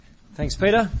Thanks,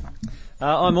 Peter.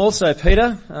 I'm also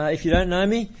Peter, if you don't know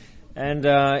me, and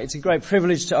it's a great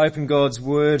privilege to open God's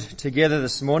Word together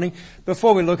this morning.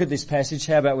 Before we look at this passage,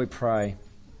 how about we pray?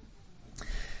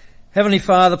 Heavenly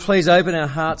Father, please open our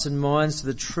hearts and minds to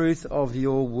the truth of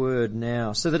your Word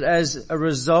now, so that as a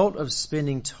result of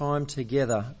spending time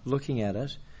together looking at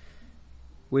it,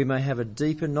 we may have a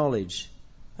deeper knowledge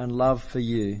and love for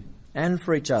you and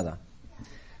for each other.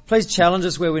 Please challenge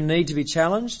us where we need to be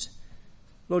challenged.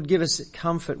 Lord, give us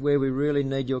comfort where we really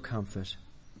need your comfort,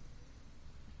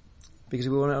 because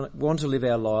we want to live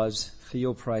our lives for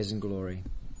your praise and glory.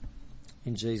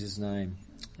 In Jesus' name,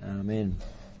 amen.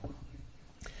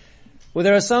 Well,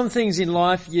 there are some things in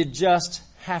life you just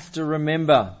have to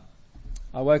remember.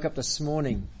 I woke up this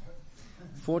morning.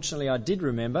 Fortunately, I did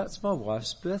remember. It's my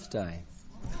wife's birthday.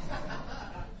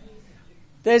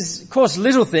 There's, of course,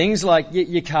 little things like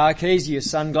your car keys, your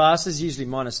sunglasses. Usually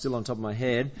mine are still on top of my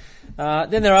head.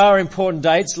 Then there are important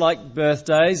dates like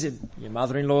birthdays, your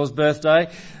mother-in-law's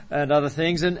birthday and other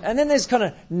things. And then there's kind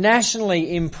of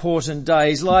nationally important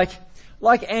days like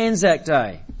Anzac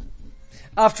Day.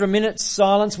 After a minute's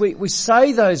silence, we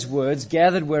say those words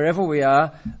gathered wherever we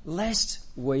are, lest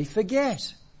we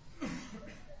forget.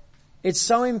 It's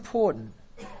so important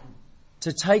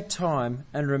to take time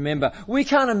and remember. We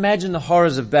can't imagine the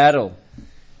horrors of battle,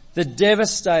 the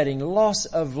devastating loss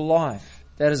of life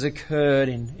that has occurred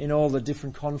in all the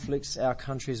different conflicts our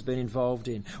country has been involved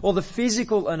in, or the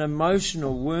physical and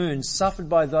emotional wounds suffered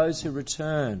by those who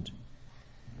returned.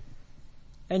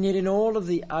 And yet in all of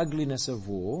the ugliness of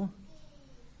war,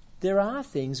 there are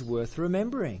things worth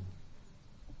remembering.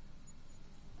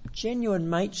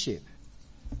 Genuine mateship,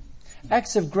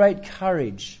 acts of great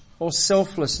courage or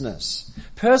selflessness,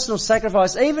 personal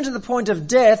sacrifice, even to the point of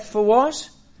death, for what?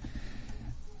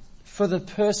 For the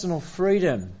personal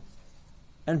freedom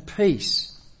and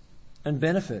peace and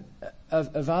benefit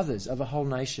of others, of a whole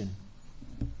nation.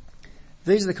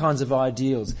 These are the kinds of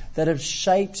ideals that have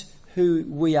shaped who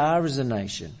we are as a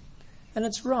nation. And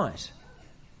it's right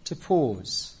to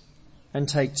pause and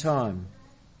take time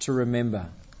to remember,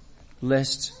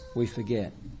 lest we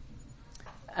forget.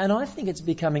 And I think it's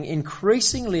becoming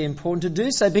increasingly important to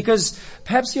do so, because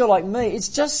perhaps you're like me, it's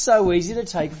just so easy to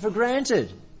take it for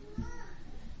granted.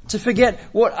 To forget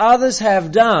what others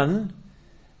have done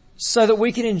so that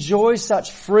we can enjoy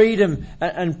such freedom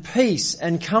and peace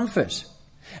and comfort.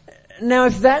 Now,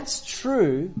 if that's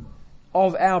true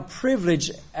of our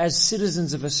privilege as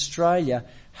citizens of Australia,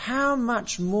 how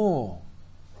much more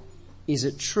is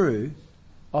it true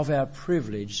of our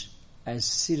privilege as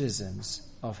citizens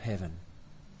of heaven?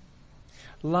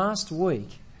 Last week,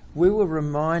 we were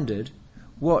reminded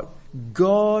what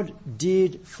God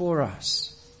did for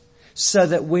us so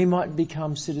that we might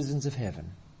become citizens of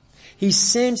heaven. He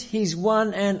sent his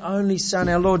one and only Son,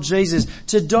 our Lord Jesus,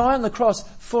 to die on the cross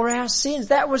for our sins.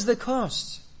 That was the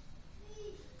cost.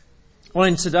 Well,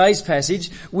 in today's passage,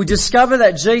 we discover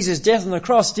that Jesus' death on the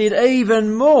cross did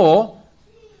even more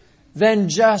than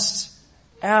just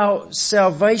our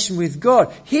salvation with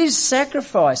God. His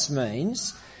sacrifice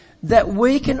means that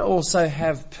we can also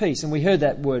have peace. And we heard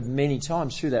that word many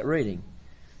times through that reading.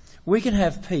 We can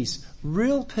have peace,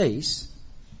 real peace,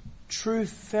 true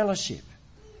fellowship,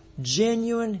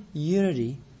 genuine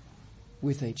unity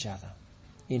with each other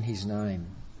in his name.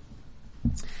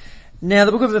 Now,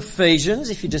 the book of Ephesians,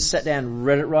 if you just sat down and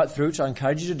read it right through, which I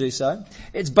encourage you to do so,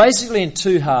 it's basically in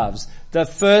two halves. The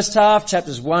first half,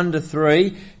 chapters 1 to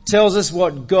 3, tells us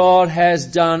what God has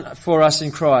done for us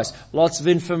in Christ. Lots of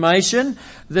information.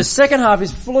 The second half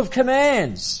is full of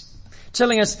commands,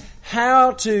 telling us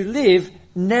how to live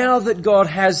now that God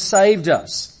has saved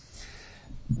us.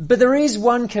 But there is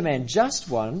one command, just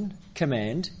one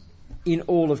command, in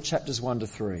all of chapters 1 to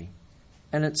 3.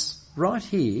 And it's right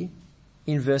here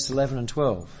in verse 11 and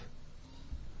 12.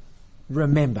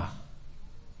 Remember.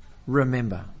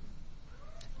 Remember.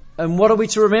 And what are we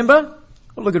to remember?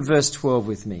 Well, look at verse 12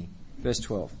 with me. Verse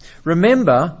 12.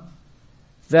 Remember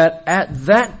that at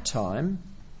that time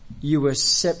you were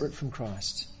separate from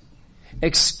Christ,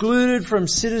 excluded from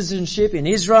citizenship in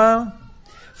Israel,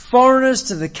 foreigners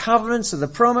to the covenants of the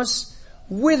promise,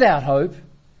 without hope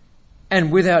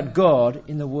and without God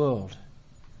in the world.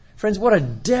 Friends, what a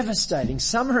devastating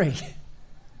summary.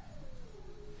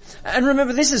 And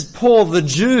remember, this is Paul the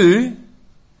Jew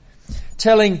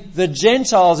telling the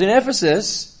Gentiles in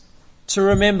Ephesus to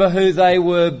remember who they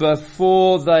were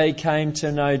before they came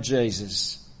to know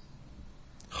Jesus.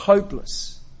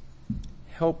 Hopeless,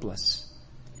 helpless,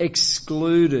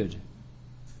 excluded.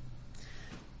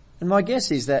 And my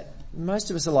guess is that most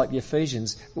of us are like the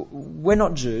Ephesians. We're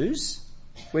not Jews,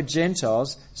 we're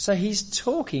Gentiles, so he's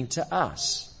talking to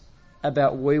us.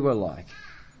 about what we were like.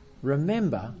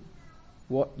 Remember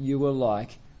what you were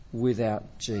like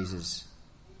without Jesus.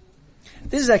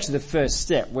 This is actually the first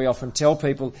step we often tell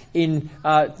people in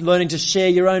learning to share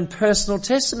your own personal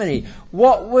testimony.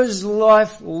 What was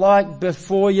life like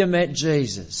before you met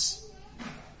Jesus?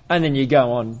 And then you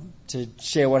go on to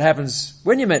share what happens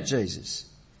when you met Jesus.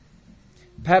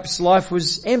 Perhaps life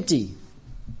was empty.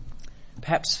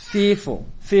 Perhaps fearful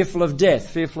of death,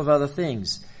 fearful of other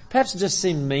things. Perhaps it just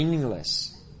seemed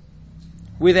meaningless.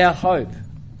 Without hope,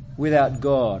 without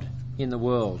God in the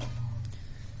world.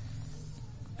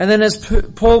 And then as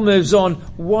Paul moves on,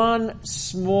 one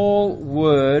small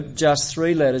word, just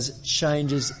 3 letters,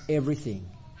 changes everything.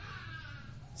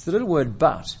 It's the little word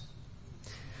but.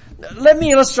 Let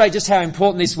me illustrate just how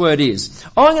important this word is.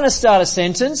 I'm going to start a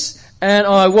sentence and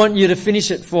I want you to finish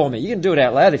it for me. You can do it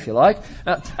out loud if you like.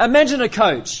 Imagine a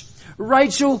coach.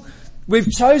 Rachel,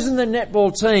 we've chosen the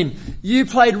netball team. You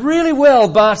played really well,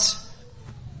 but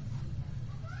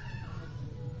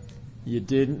you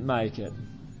didn't make it.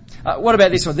 What about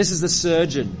this one? This is the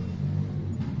surgeon.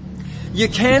 Your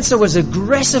cancer was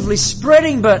aggressively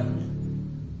spreading, but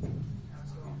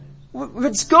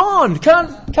it's gone.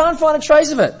 Can't find a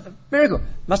trace of it. Miracle.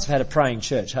 Must have had a praying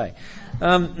church, hey.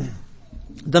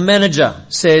 The manager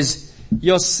says,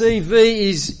 your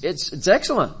CV it's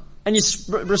excellent. And you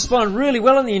respond really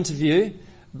well in the interview,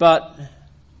 but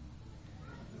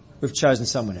we've chosen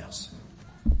someone else.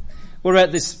 What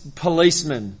about this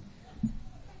policeman?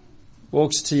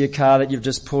 Walks to your car that you've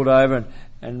just pulled over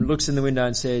and looks in the window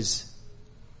and says,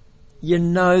 you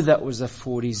know that was a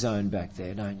 40 zone back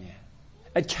there, don't you?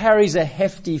 It carries a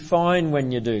hefty fine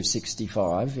when you do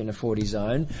 65 in a 40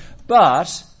 zone,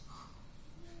 but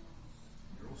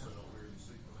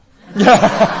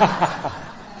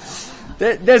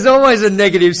there's always a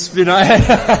negative spin.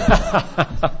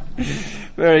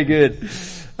 Very good.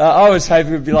 I was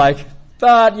hoping it would be like,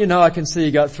 but, I can see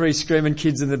you got 3 screaming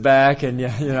kids in the back and,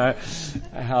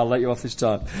 I'll let you off this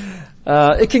time.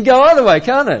 It can go either way,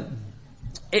 can't it?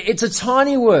 It's a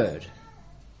tiny word,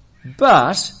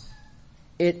 but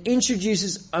it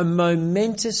introduces a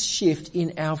momentous shift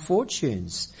in our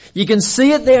fortunes. You can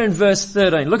see it there in verse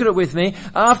 13. Look at it with me.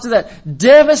 After that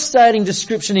devastating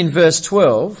description in verse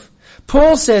 12,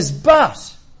 Paul says,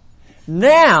 but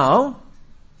now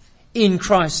in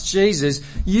Christ Jesus,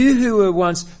 you who were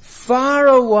once far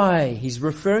away, he's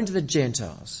referring to the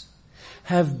Gentiles,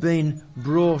 have been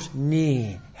brought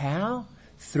near. How?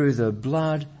 Through the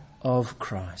blood of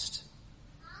Christ.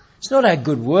 It's not our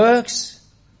good works,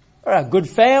 or our good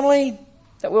family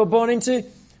that we were born into,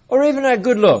 or even our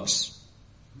good looks.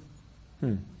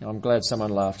 I'm glad someone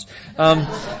laughed.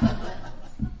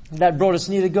 That brought us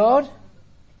near to God.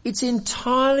 It's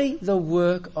entirely the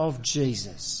work of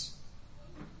Jesus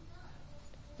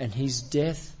and his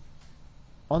death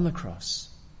on the cross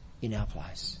in our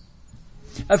place.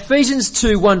 Ephesians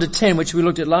 2, 1-10, which we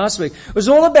looked at last week, was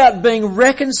all about being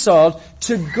reconciled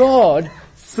to God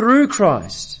through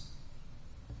Christ.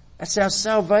 That's our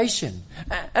salvation.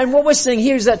 And what we're seeing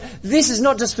here is that this is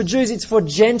not just for Jews, it's for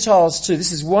Gentiles too.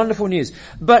 This is wonderful news.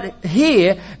 But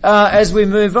here, as we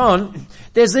move on,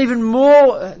 there's even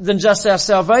more than just our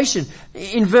salvation.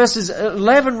 In verses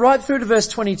 11 right through to verse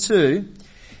 22,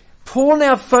 Paul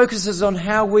now focuses on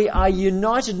how we are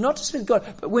united, not just with God,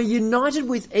 but we're united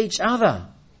with each other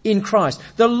in Christ.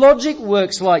 The logic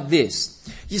works like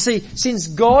this. You see, since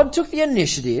God took the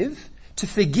initiative to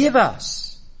forgive us,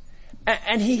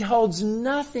 and he holds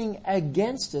nothing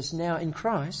against us now in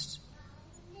Christ,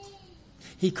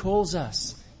 he calls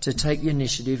us to take the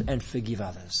initiative and forgive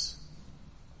others.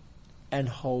 And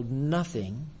hold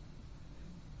nothing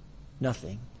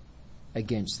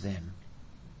against them.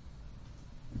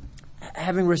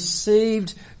 Having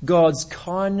received God's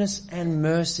kindness and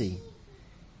mercy,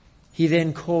 he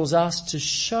then calls us to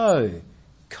show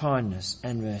kindness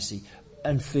and mercy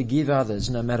and forgive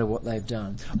others no matter what they've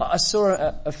done. I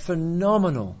saw a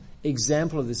phenomenal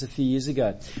example of this a few years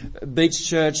ago. Beach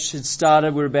Church had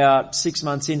started, we're about 6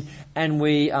 months in, and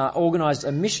we organised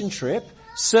a mission trip,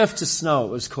 Surf to Snow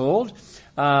it was called,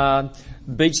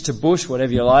 beach to bush,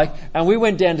 whatever you like, and we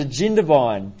went down to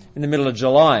Jindabyne in the middle of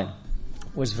July.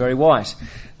 It was very white.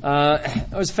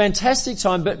 It was a fantastic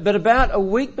time, but about a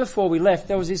week before we left,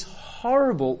 there was this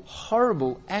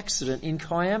horrible accident in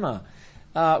Kiama,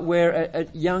 where a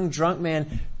young drunk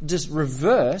man just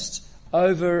reversed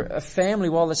over a family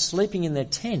while they're sleeping in their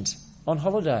tent on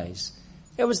holidays.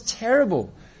 It was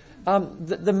terrible.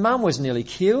 The mum was nearly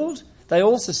killed. They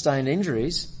all sustained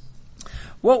injuries.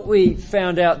 What we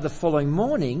found out the following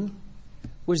morning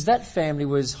was that family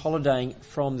was holidaying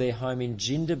from their home in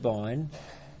Jindabyne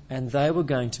and they were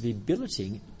going to be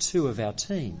billeting 2 of our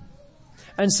team.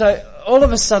 And so all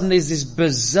of a sudden there's this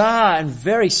bizarre and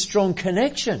very strong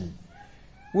connection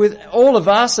with all of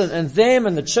us and them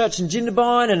and the church in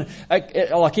Jindabyne, and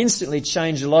it instantly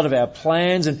changed a lot of our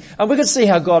plans, and we could see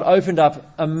how God opened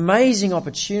up amazing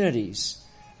opportunities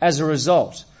as a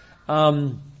result.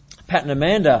 Pat and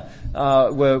Amanda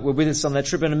were with us on that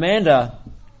trip, and Amanda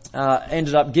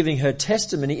ended up giving her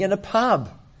testimony in a pub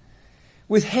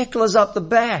with hecklers up the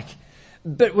back.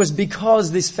 But it was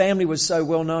because this family was so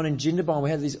well known in Jindabyne, we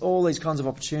had all these kinds of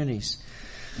opportunities.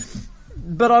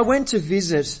 But I went to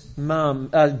visit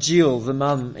Jill, the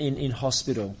mum, in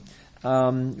hospital,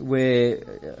 where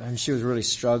she was really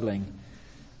struggling.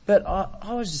 But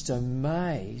I was just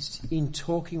amazed in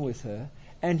talking with her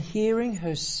and hearing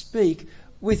her speak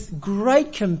with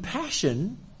great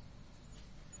compassion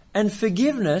and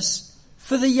forgiveness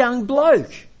for the young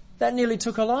bloke that nearly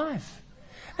took her life.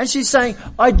 And she's saying,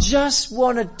 I just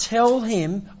want to tell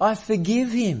him I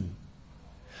forgive him.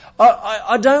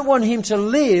 I don't want him to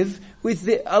live with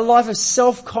a life of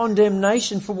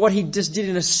self-condemnation for what he just did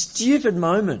in a stupid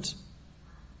moment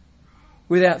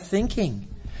without thinking.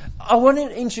 I want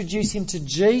to introduce him to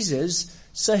Jesus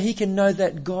so he can know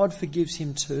that God forgives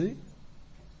him too.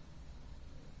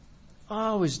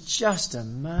 I was just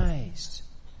amazed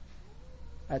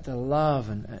at the love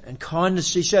and kindness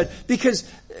she showed, because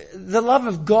the love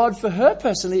of God for her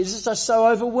personally is just so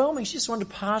overwhelming. She just wanted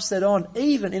to pass that on,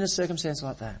 even in a circumstance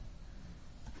like that.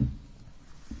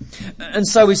 And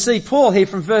so we see Paul here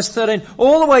from verse 13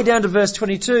 all the way down to verse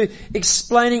 22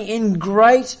 explaining in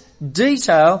great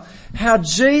detail how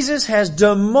Jesus has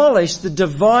demolished the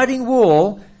dividing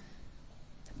wall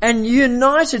and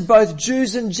united both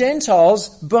Jews and Gentiles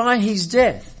by his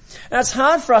death. Now, it's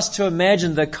hard for us to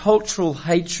imagine the cultural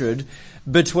hatred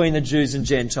between the Jews and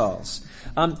Gentiles.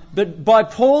 But by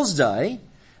Paul's day,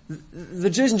 the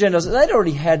Jews and Gentiles, they'd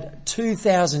already had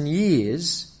 2,000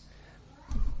 years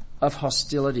of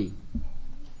hostility.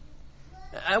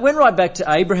 I went right back to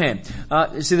Abraham.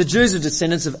 See, the Jews are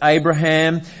descendants of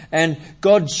Abraham, and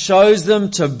God chose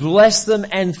them to bless them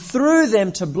and through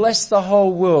them to bless the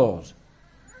whole world.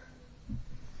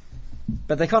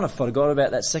 But they kind of forgot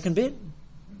about that second bit.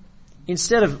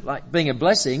 Instead of being a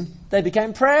blessing, they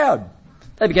became proud.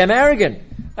 They became arrogant.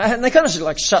 And they kind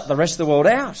of shut the rest of the world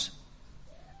out.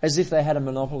 As if they had a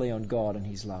monopoly on God and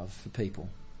his love for people.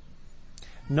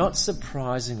 Not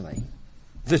surprisingly,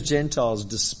 the Gentiles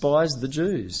despised the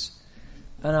Jews.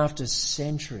 And after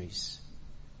centuries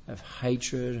of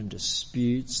hatred and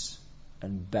disputes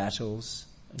and battles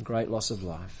and great loss of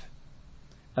life,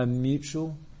 a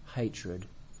mutual hatred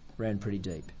ran pretty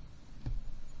deep.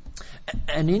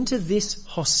 And into this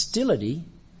hostility,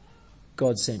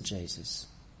 God sent Jesus.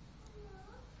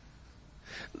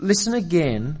 Listen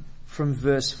again from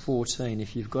verse 14,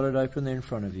 if you've got it open there in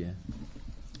front of you.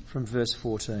 From verse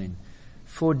 14.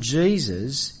 For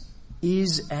Jesus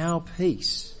is our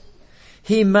peace.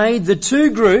 He made the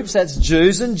two groups, that's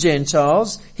Jews and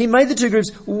Gentiles, he made the two groups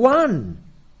one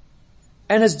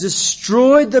and has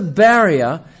destroyed the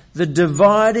barrier, the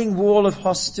dividing wall of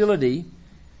hostility,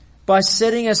 by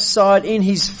setting aside in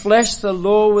his flesh the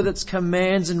law with its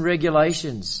commands and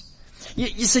regulations. You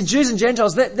see, Jews and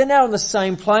Gentiles, they're now on the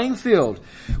same playing field.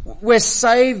 We're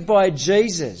saved by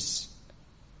Jesus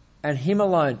and him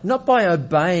alone, not by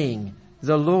obeying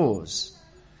the laws.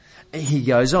 He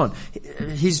goes on.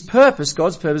 His purpose,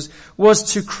 God's purpose,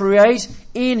 was to create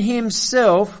in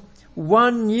himself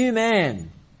one new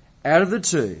man out of the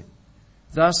two,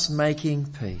 thus making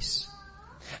peace.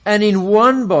 And in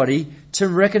one body to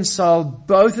reconcile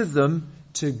both of them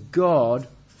to God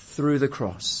through the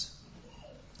cross,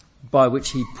 by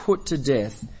which he put to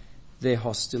death their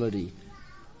hostility.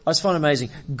 I just find it amazing.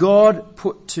 God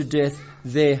put to death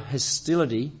their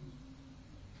hostility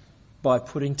by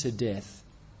putting to death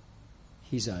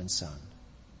his own son.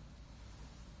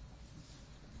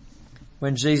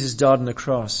 When Jesus died on the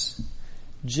cross,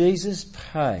 Jesus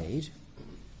paid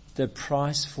the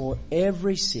price for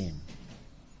every sin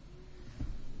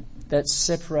that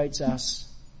separates us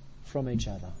from each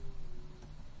other.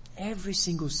 Every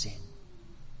single sin.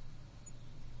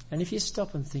 And if you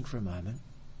stop and think for a moment,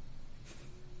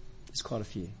 there's quite a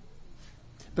few.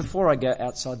 Before I go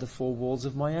outside the four walls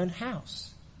of my own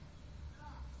house,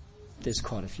 there's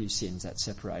quite a few sins that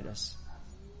separate us.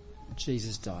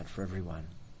 Jesus died for everyone.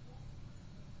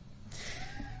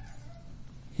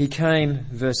 He came,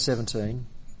 verse 17,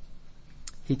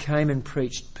 he came and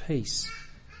preached peace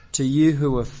to you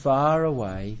who are far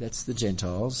away, that's the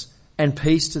Gentiles, and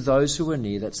peace to those who are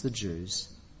near, that's the Jews.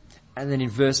 And then in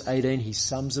verse 18 he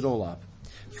sums it all up.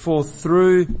 For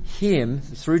through him,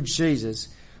 through Jesus,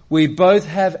 we both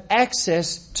have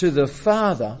access to the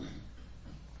Father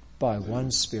by one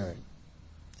Spirit.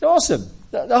 It's awesome.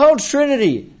 The whole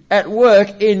Trinity at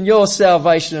work in your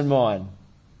salvation and mine.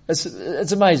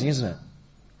 It's amazing, isn't it?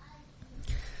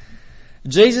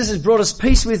 Jesus has brought us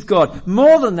peace with God.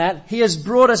 More than that, He has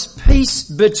brought us peace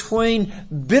between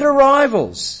bitter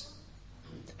rivals.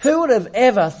 Who would have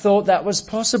ever thought that was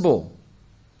possible?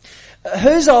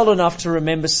 Who's old enough to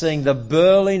remember seeing the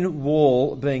Berlin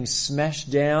Wall being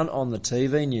smashed down on the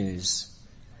TV news?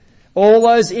 All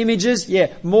those images,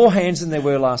 yeah, more hands than there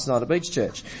were last night at Beach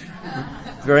Church.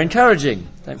 Very encouraging.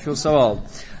 Don't feel so old.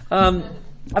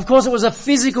 Of course, it was a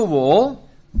physical wall,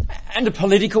 and a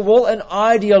political wall, an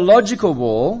ideological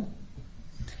wall.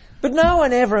 But no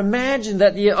one ever imagined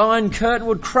that the Iron Curtain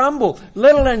would crumble,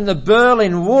 let alone the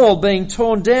Berlin Wall being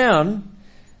torn down.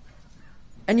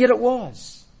 And yet it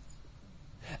was.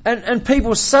 And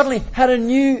people suddenly had a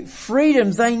new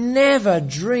freedom they never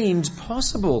dreamed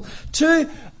possible. Two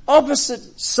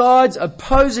opposite sides,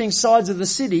 opposing sides of the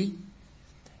city,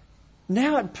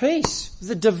 now at peace.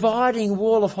 The dividing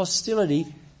wall of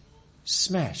hostility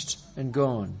smashed and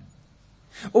gone.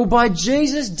 Or by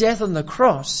Jesus' death on the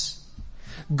cross,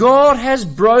 God has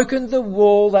broken the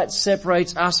wall that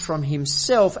separates us from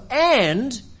Himself,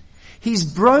 and He's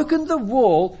broken the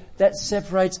wall that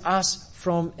separates us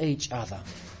from each other.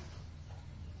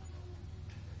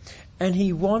 And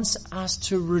He wants us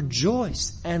to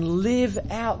rejoice and live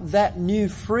out that new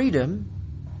freedom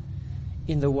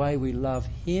in the way we love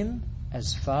Him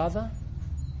as Father,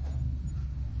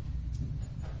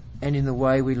 and in the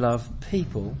way we love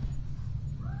people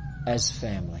as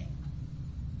family,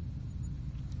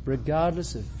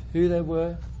 regardless of who they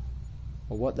were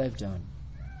or what they've done.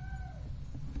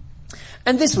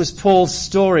 And this was Paul's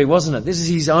story, wasn't it? This is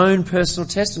his own personal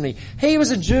testimony. He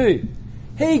was a Jew.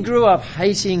 He grew up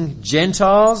hating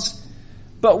Gentiles,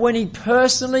 but when he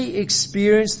personally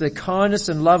experienced the kindness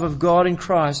and love of God in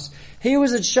Christ, he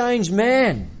was a changed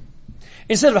man.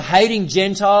 Instead of hating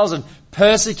Gentiles and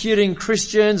persecuting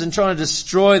Christians and trying to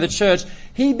destroy the church,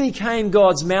 he became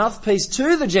God's mouthpiece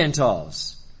to the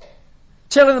Gentiles,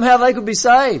 telling them how they could be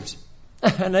saved.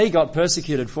 And he got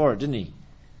persecuted for it, didn't he?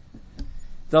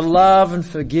 The love and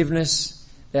forgiveness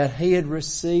that he had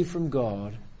received from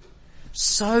God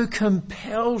so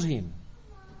compelled him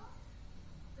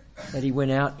that he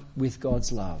went out with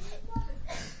God's love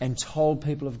and told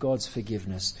people of God's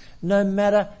forgiveness, no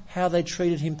matter how they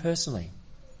treated him personally.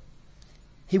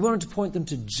 He wanted to point them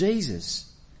to Jesus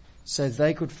so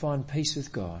they could find peace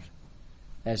with God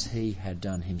as he had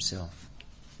done himself.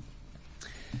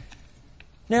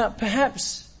 Now,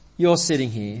 perhaps you're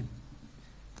sitting here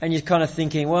and you're kind of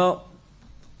thinking, well,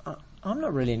 I'm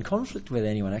not really in conflict with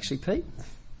anyone, actually, Pete.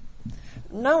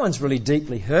 No one's really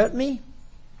deeply hurt me.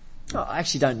 I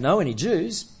actually don't know any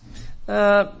Jews.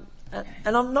 And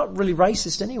I'm not really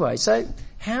racist anyway. So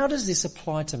how does this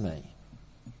apply to me?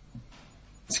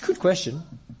 It's a good question.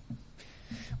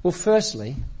 Well,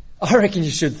 firstly, I reckon you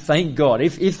should thank God.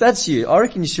 If that's you, I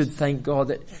reckon you should thank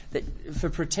God that for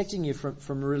protecting you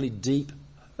from really deep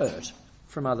hurt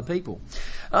from other people.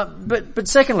 But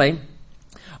secondly,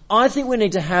 I think we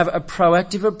need to have a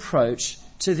proactive approach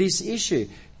to this issue.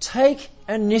 Take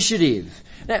initiative.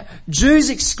 Now,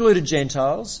 Jews excluded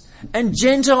Gentiles, and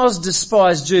Gentiles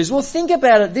despised Jews. Well, think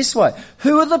about it this way.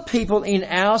 Who are the people in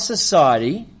our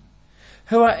society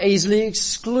who are easily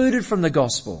excluded from the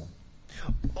gospel?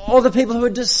 Or the people who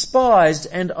are despised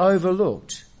and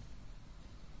overlooked?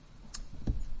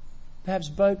 Perhaps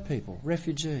boat people,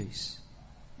 refugees.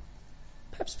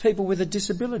 Perhaps people with a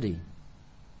disability.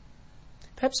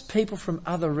 Perhaps people from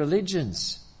other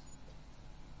religions.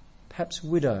 Perhaps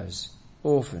widows,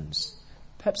 orphans.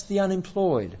 Perhaps the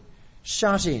unemployed,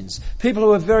 shut-ins. People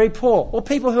who are very poor, or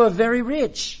people who are very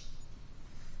rich.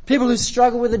 People who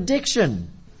struggle with addiction.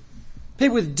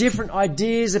 People with different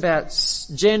ideas about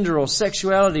gender or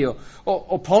sexuality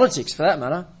or politics, for that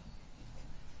matter.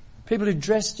 People who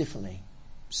dress differently,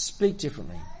 speak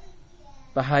differently,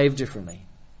 behave differently.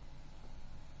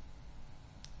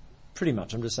 Pretty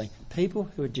much, I'm just saying, people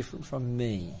who are different from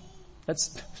me.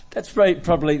 That's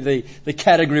probably the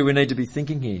category we need to be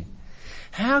thinking here.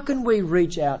 How can we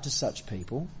reach out to such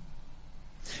people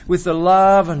with the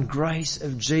love and grace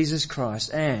of Jesus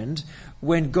Christ, and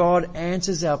when God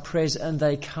answers our prayers and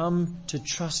they come to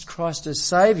trust Christ as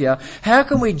Saviour, how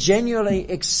can we genuinely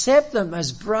accept them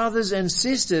as brothers and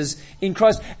sisters in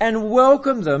Christ and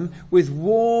welcome them with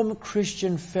warm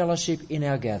Christian fellowship in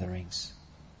our gatherings?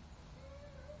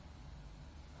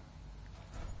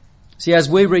 See, as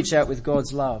we reach out with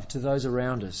God's love to those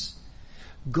around us,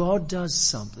 God does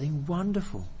something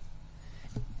wonderful.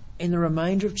 In the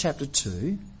remainder of chapter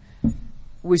 2,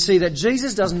 we see that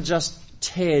Jesus doesn't just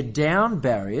tear down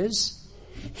barriers,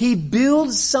 he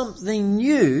builds something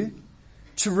new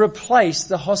to replace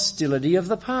the hostility of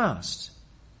the past.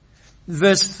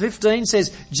 Verse 15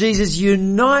 says, Jesus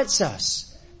unites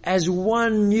us as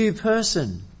one new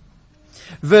person.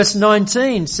 Verse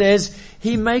 19 says,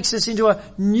 he makes us into a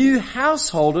new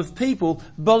household of people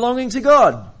belonging to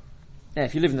God. Now,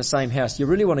 if you live in the same house, you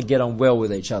really want to get on well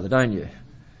with each other, don't you?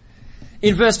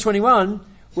 In verse 21,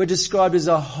 we're described as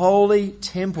a holy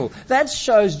temple. That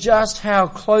shows just how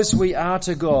close we are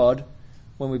to God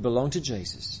when we belong to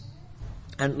Jesus.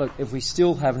 And look, if we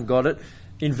still haven't got it,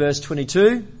 in verse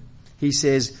 22, he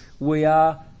says, we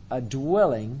are a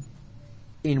dwelling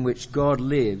in which God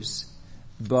lives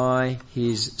by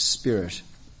his Spirit.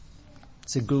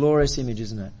 It's a glorious image,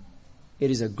 isn't it?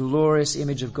 It is a glorious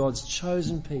image of God's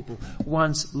chosen people,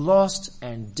 once lost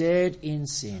and dead in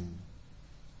sin,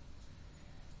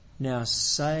 now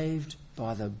saved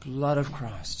by the blood of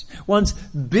Christ. Once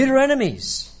bitter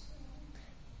enemies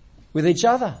with each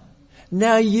other,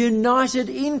 now united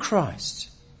in Christ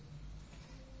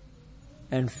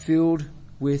and filled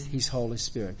with his Holy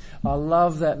Spirit. I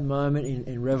love that moment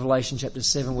in Revelation chapter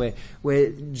 7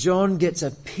 where John gets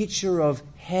a picture of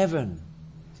heaven.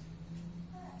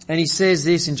 And he says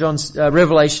this in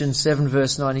Revelation 7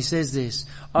 verse 9. He says this,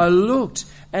 I looked,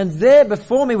 and there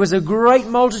before me was a great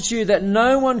multitude that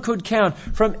no one could count,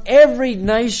 from every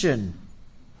nation,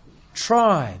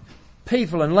 tribe,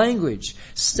 people and language,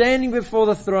 standing before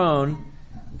the throne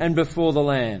and before the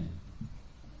Lamb.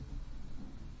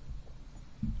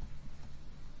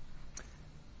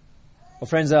 Well,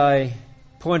 friends, I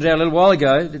pointed out a little while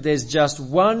ago that there's just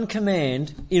one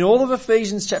command in all of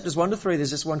Ephesians chapters 1 to 3. There's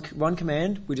just one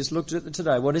command. We just looked at it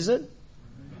today. What is it?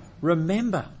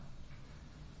 Remember.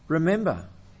 Remember.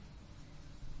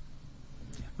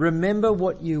 Remember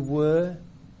what you were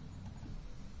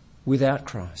without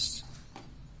Christ.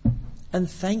 And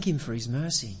thank him for his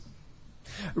mercy.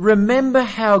 Remember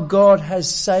how God has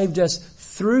saved us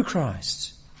through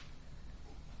Christ.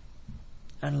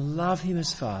 And love him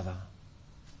as Father.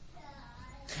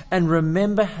 And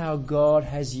remember how God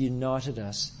has united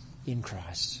us in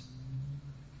Christ.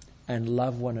 And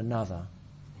love one another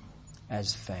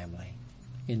as family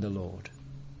in the Lord.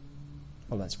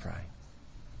 Well, let's pray.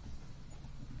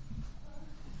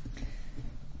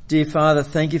 Dear Father,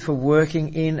 thank you for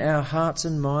working in our hearts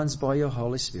and minds by your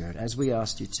Holy Spirit, as we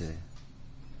asked you to.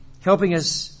 Helping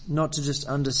us not to just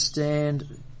understand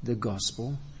the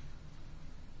gospel,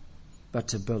 but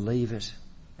to believe it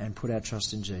and put our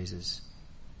trust in Jesus.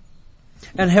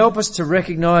 And help us to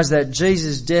recognise that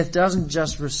Jesus' death doesn't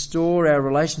just restore our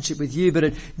relationship with you, but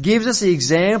it gives us the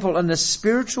example and the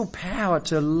spiritual power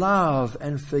to love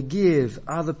and forgive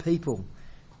other people,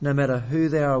 no matter who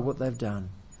they are or what they've done.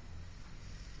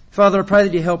 Father, I pray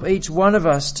that you help each one of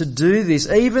us to do this,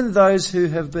 even those who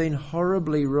have been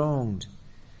horribly wronged.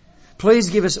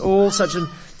 Please give us all such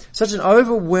an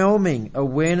overwhelming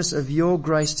awareness of your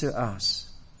grace to us,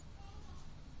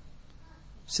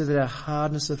 so that our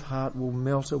hardness of heart will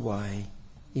melt away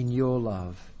in your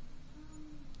love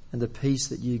and the peace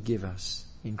that you give us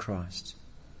in Christ,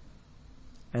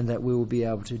 and that we will be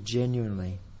able to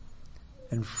genuinely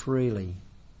and freely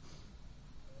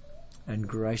and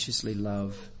graciously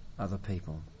love other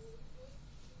people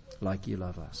like you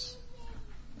love us.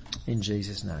 In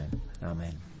Jesus' name,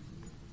 amen.